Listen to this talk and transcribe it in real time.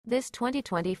This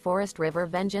 2020 Forest River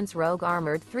Vengeance Rogue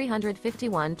Armored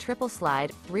 351 Triple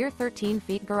Slide, rear 13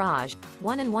 feet garage,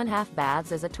 1.5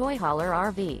 baths is a toy hauler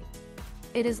RV.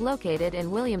 It is located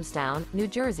in Williamstown, New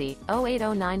Jersey,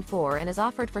 08094 and is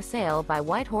offered for sale by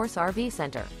White Horse RV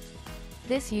Center.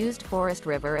 This used Forest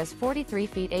River is 43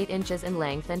 feet 8 inches in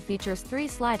length and features 3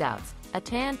 slideouts, a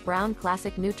tan, brown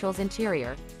classic neutrals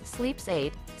interior, sleeps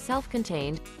 8,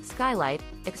 self-contained, skylight,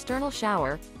 external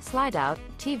shower, slideout,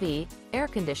 TV, air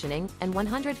conditioning, and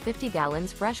 150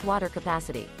 gallons fresh water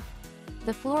capacity.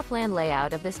 The floor plan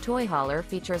layout of this toy hauler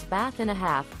features bath and a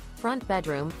half, front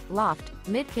bedroom, loft,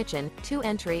 mid-kitchen, 2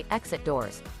 entry, exit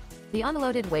doors. The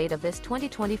unloaded weight of this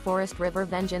 2020 Forest River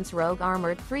Vengeance Rogue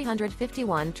Armored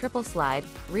 351 Triple Slide,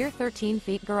 rear 13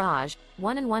 feet garage,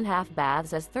 1.5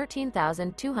 baths is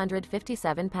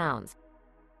 13,257 pounds.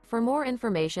 For more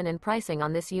information and pricing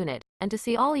on this unit, and to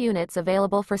see all units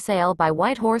available for sale by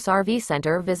White Horse RV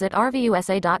Center, visit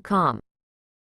RVUSA.com.